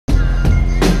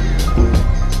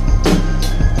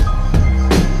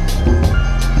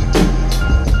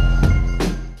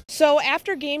So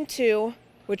after game 2,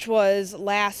 which was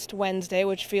last Wednesday,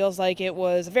 which feels like it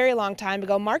was a very long time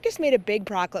ago, Marcus made a big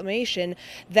proclamation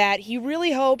that he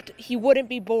really hoped he wouldn't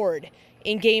be bored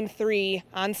in game 3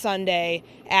 on Sunday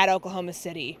at Oklahoma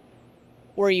City.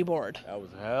 Were you bored? That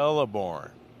was hella boring.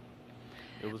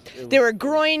 There were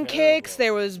groin kicks.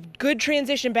 There was good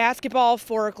transition basketball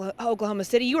for Oklahoma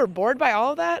City. You were bored by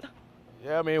all of that?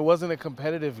 Yeah, I mean, it wasn't a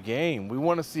competitive game. We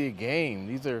want to see a game.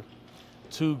 These are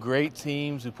two great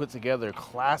teams who put together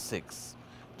classics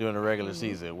during the regular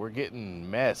season. We're getting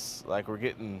mess. Like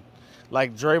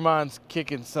Draymond's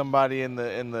kicking somebody in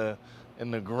the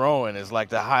groin is like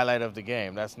the highlight of the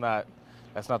game. That's not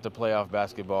the playoff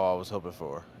basketball I was hoping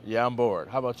for. Yeah, I'm bored.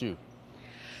 How about you?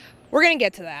 We're going to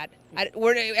get to that.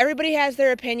 Everybody has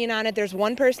their opinion on it. There's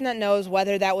one person that knows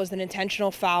whether that was an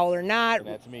intentional foul or not. And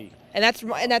that's me. And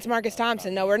that's Marcus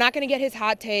Thompson. No, we're not going to get his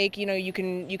hot take. You know, you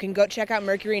can go check out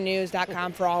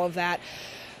mercurynews.com for all of that.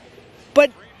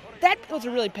 But that was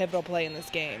a really pivotal play in this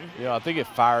game. You know, I think it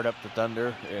fired up the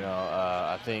Thunder. You know,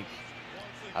 I think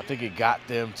it got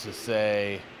them to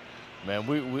say, man,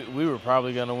 we were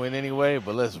probably going to win anyway,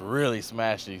 but let's really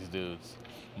smash these dudes.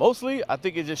 Mostly, I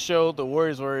think it just showed the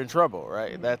Warriors were in trouble,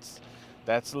 right? That's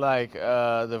like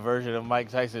the version of Mike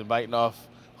Tyson biting off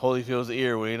Holyfield's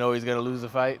ear when you know he's going to lose the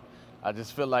fight. I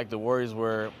just feel like the Warriors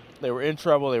were in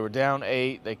trouble. They were down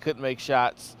 8. They couldn't make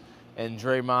shots, and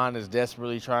Draymond is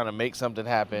desperately trying to make something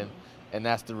happen, and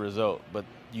that's the result. But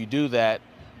you do that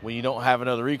when you don't have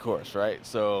another recourse, right?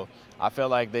 So I felt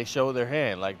like they showed their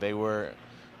hand. Like they were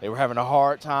having a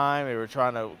hard time. They were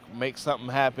trying to make something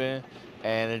happen,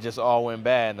 and it just all went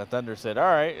bad. And the Thunder said, all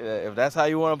right, if that's how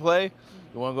you want to play,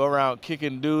 you want to go around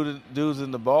kicking dudes in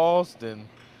the balls, then,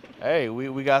 hey,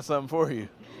 we got something for you.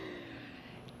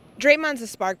 Draymond's the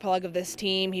spark plug of this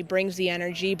team. He brings the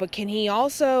energy, but can he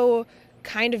also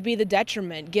kind of be the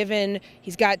detriment, given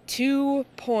he's got two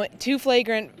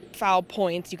flagrant foul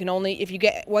points? You can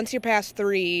only, once you're past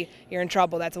 3, you're in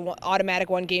trouble. That's an automatic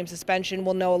 1-game suspension.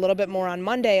 We'll know a little bit more on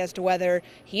Monday as to whether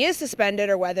he is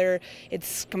suspended or whether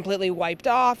it's completely wiped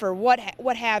off or what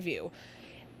have you.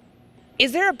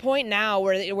 Is there a point now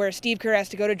where Steve Kerr has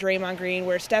to go to Draymond Green,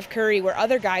 where Steph Curry, where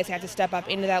other guys have to step up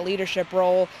into that leadership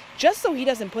role, just so he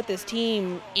doesn't put this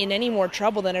team in any more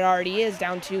trouble than it already is,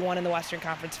 down 2-1 in the Western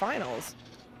Conference Finals?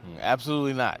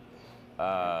 Absolutely not.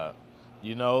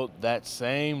 You know, that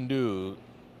same dude,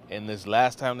 in this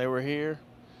last time they were here,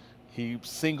 he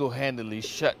single-handedly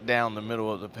shut down the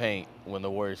middle of the paint when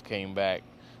the Warriors came back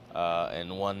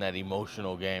and won that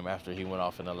emotional game after he went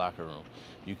off in the locker room.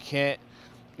 You can't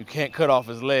cut off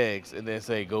his legs and then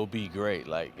say, go be great.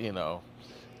 Like, you know,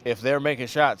 if they're making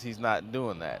shots, he's not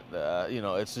doing that. You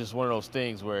know, it's just one of those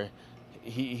things where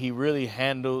he really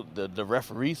handled the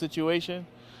referee situation,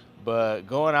 but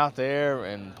going out there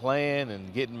and playing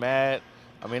and getting mad,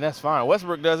 I mean, that's fine.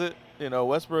 Westbrook does it. You know,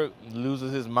 Westbrook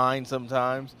loses his mind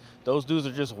sometimes. Those dudes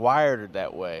are just wired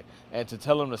that way. And to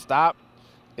tell him to stop,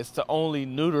 it's to only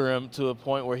neuter him to a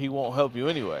point where he won't help you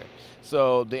anyway.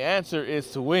 So the answer is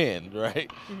to win,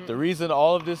 right? Mm-hmm. The reason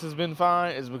all of this has been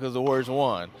fine is because the Warriors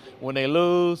won. When they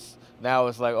lose, now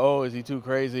it's like, oh, is he too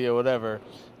crazy or whatever.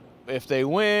 If they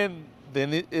win,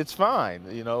 then it's fine,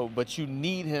 you know, but you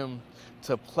need him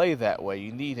to play that way.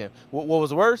 You need him. What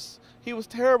was worse? He was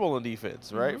terrible in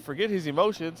defense, right? Mm-hmm. Forget his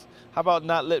emotions. How about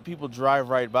not let people drive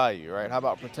right by you, right? How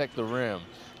about protect the rim?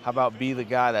 How about be the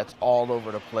guy that's all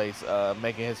over the place,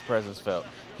 making his presence felt?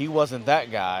 He wasn't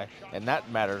that guy, and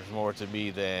that matters more to me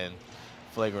than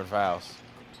flagrant fouls.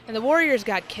 And the Warriors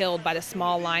got killed by the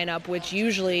small lineup, which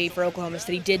usually for Oklahoma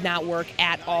City did not work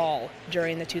at all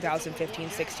during the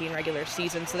 2015-16 regular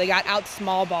season. So they got out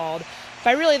small-balled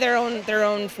by really their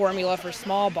own formula for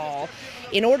small ball.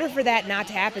 In order for that not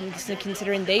to happen,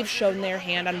 considering they've shown their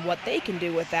hand on what they can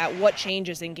do with that, what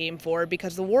changes in Game 4?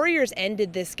 Because the Warriors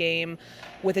ended this game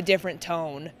with a different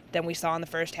tone than we saw in the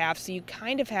first half, so you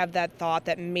kind of have that thought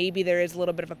that maybe there is a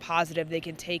little bit of a positive they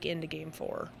can take into Game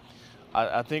 4.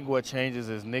 I think what changes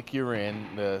is Nick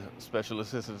Urin, the special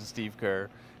assistant to Steve Kerr,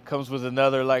 comes with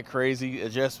another like crazy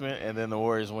adjustment, and then the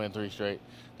Warriors win 3 straight.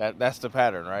 That's the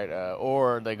pattern, right?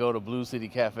 Or they go to Blue City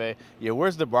Cafe. Yeah,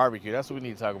 where's the barbecue? That's what we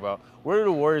need to talk about. Where do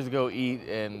the Warriors go eat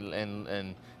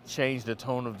and change the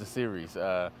tone of the series?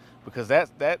 Because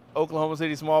that Oklahoma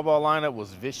City small ball lineup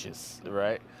was vicious,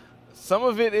 right? Some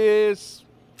of it is,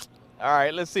 all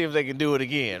right, let's see if they can do it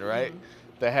again, right?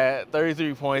 Mm-hmm. They had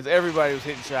 33 points. Everybody was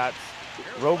hitting shots.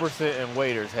 Roberson and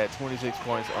Waiters had 26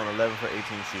 points on 11 for 18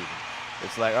 shooting.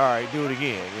 It's like, all right, do it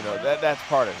again. You know, that's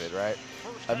part of it, right?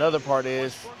 Another part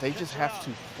is they just have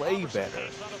to play better.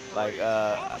 Like,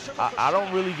 I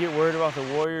don't really get worried about the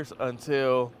Warriors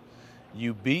until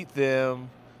you beat them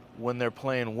when they're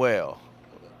playing well.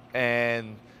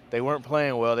 And they weren't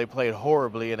playing well. They played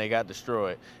horribly, and they got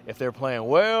destroyed. If they're playing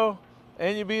well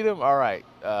and you beat them, all right.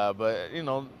 But, you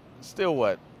know, still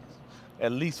what?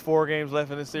 At least 4 games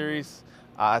left in the series.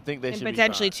 I think they should be fine.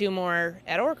 Potentially 2 more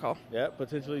at Oracle. Yeah,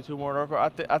 potentially 2 more at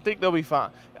Oracle. I think they'll be fine.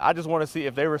 I just want to see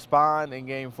if they respond in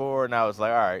Game 4. Now it's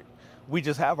like, all right, we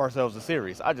just have ourselves a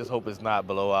series. I just hope it's not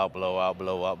blowout, blowout,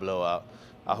 blowout, blowout.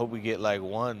 I hope we get like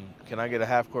 1. Can I get a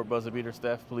half-court buzzer beater,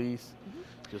 Steph, please?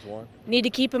 Just 1. Need to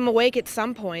keep him awake at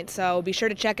some point, so be sure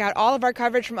to check out all of our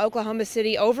coverage from Oklahoma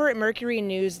City over at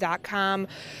mercurynews.com.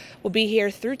 We'll be here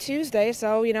through Tuesday,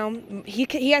 so, you know,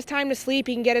 he has time to sleep,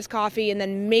 he can get his coffee, and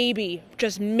then maybe,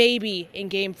 just maybe, in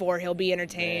Game 4 he'll be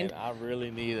entertained. Man, I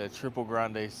really need a triple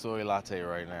grande soy latte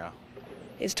right now.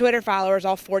 His Twitter followers,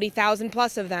 all 40,000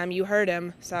 plus of them, you heard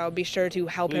him, so be sure to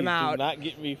help him out. Please do not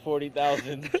get me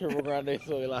 40,000 triple grande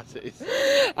soy lattes.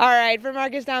 All right, for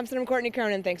Marcus Thompson, I'm Courtney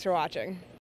Cronin. Thanks for watching.